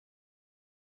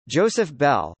Joseph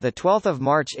Bell, the 12th of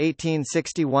March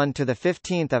 1861 to the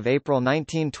 15th of April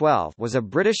 1912, was a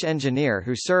British engineer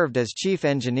who served as chief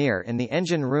engineer in the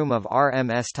engine room of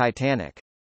RMS Titanic.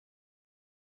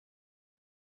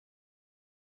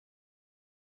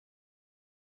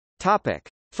 Topic: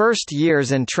 First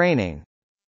years and training.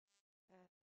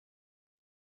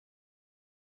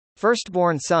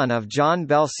 Firstborn son of John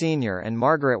Bell Sr. and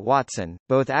Margaret Watson,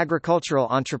 both agricultural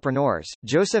entrepreneurs,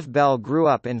 Joseph Bell grew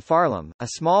up in Farlam, a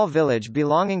small village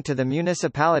belonging to the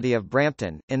municipality of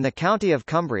Brampton, in the county of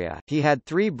Cumbria. He had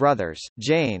three brothers,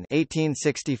 Jane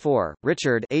 (1864),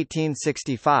 Richard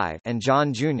 (1865), and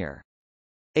John Jr.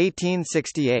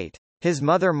 (1868). His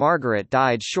mother Margaret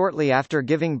died shortly after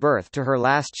giving birth to her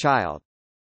last child.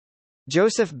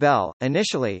 Joseph Bell,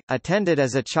 initially, attended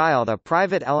as a child a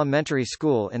private elementary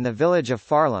school in the village of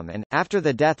Farlam and, after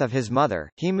the death of his mother,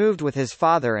 he moved with his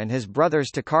father and his brothers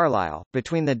to Carlisle.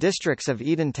 Between the districts of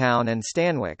Edentown and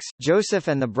Stanwix, Joseph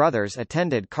and the brothers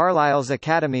attended Carlisle's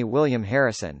Academy William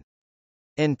Harrison.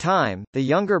 In time, the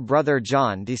younger brother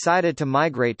John decided to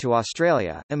migrate to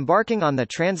Australia, embarking on the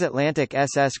transatlantic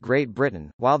SS Great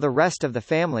Britain, while the rest of the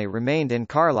family remained in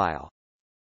Carlisle.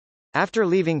 After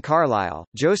leaving Carlisle,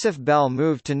 Joseph Bell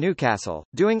moved to Newcastle,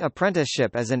 doing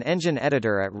apprenticeship as an engine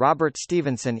editor at Robert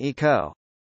Stevenson & Co.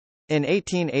 In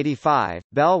 1885,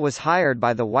 Bell was hired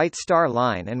by the White Star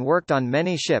Line and worked on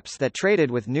many ships that traded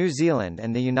with New Zealand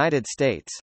and the United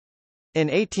States. In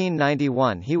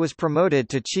 1891 he was promoted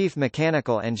to chief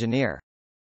mechanical engineer.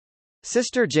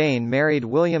 Sister Jane married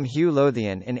William Hugh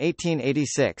Lothian in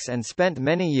 1886 and spent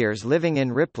many years living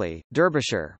in Ripley,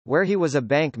 Derbyshire, where he was a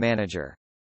bank manager.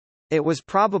 It was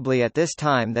probably at this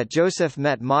time that Joseph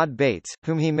met Maud Bates,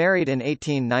 whom he married in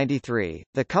 1893.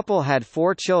 The couple had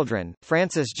four children: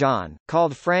 Francis John,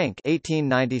 called Frank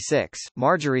 (1896),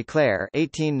 Marjorie Claire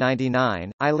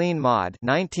 (1899), Eileen Maud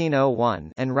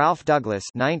 (1901), and Ralph Douglas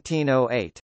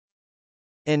 (1908).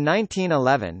 In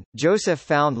 1911, Joseph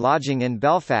found lodging in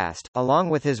Belfast, along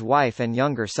with his wife and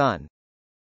younger son.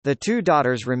 The two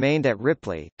daughters remained at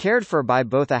Ripley, cared for by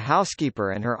both a housekeeper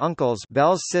and her uncles,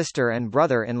 Bell's sister and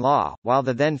brother-in-law, while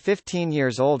the then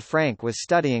 15-years-old Frank was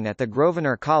studying at the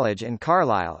Grosvenor College in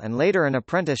Carlisle and later an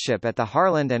apprenticeship at the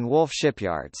Harland and Wolff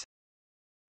shipyards.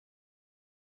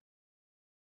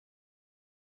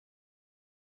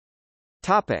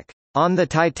 Topic: On the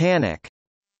Titanic.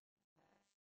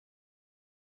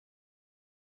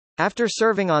 After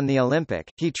serving on the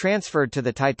Olympic, he transferred to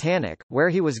the Titanic, where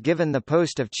he was given the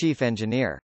post of chief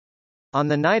engineer. On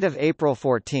the night of April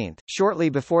 14, shortly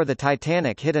before the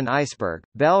Titanic hit an iceberg,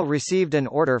 Bell received an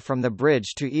order from the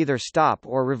bridge to either stop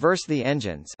or reverse the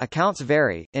engines, accounts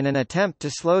vary, in an attempt to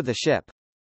slow the ship.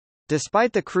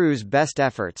 Despite the crew's best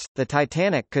efforts, the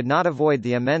Titanic could not avoid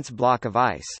the immense block of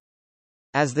ice.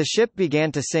 As the ship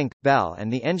began to sink, Bell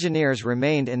and the engineers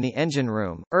remained in the engine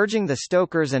room, urging the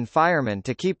stokers and firemen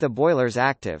to keep the boilers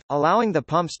active, allowing the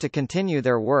pumps to continue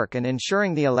their work and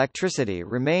ensuring the electricity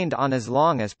remained on as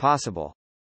long as possible.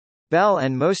 Bell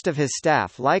and most of his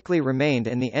staff likely remained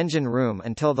in the engine room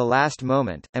until the last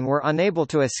moment, and were unable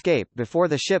to escape before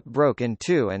the ship broke in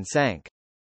two and sank.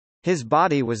 His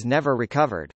body was never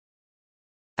recovered.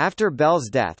 After Bell's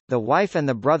death, the wife and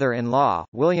the brother-in-law,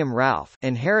 William Ralph,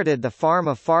 inherited the farm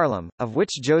of Farlam, of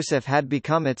which Joseph had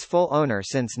become its full owner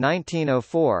since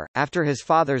 1904. After his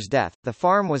father's death, the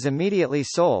farm was immediately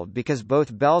sold because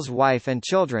both Bell's wife and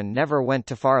children never went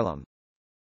to Farlam.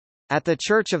 At the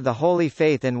Church of the Holy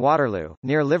Faith in Waterloo,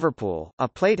 near Liverpool, a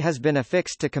plate has been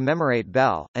affixed to commemorate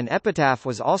Bell. An epitaph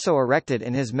was also erected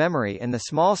in his memory in the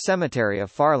small cemetery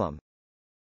of Farlam.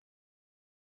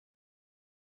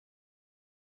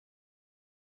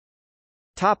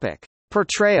 Topic: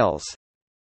 Portrayals.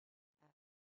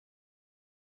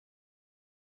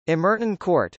 Imerton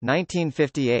Court,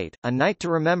 1958, A Night to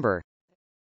Remember.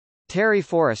 Terry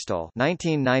Forrestal,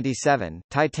 1997,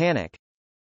 Titanic.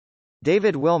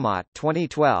 David Wilmot,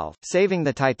 2012, Saving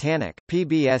the Titanic,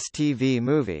 PBS TV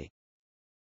movie.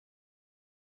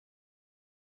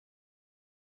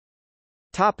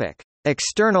 Topic: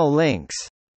 External links.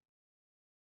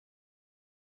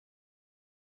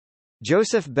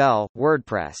 Joseph Bell,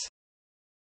 WordPress.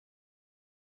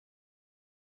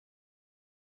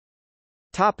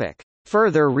 Topic: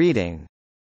 Further reading.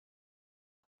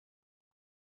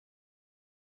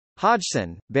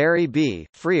 Hodgson, Barry B.,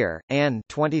 Freer, Ann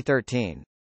 2013.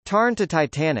 Tarn to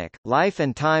Titanic, Life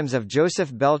and Times of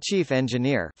Joseph Bell Chief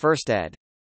Engineer, 1st ed.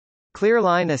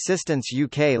 Clearline Assistance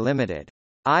UK Limited.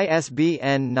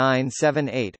 ISBN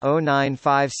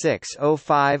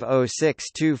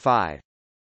 978-0956-050625.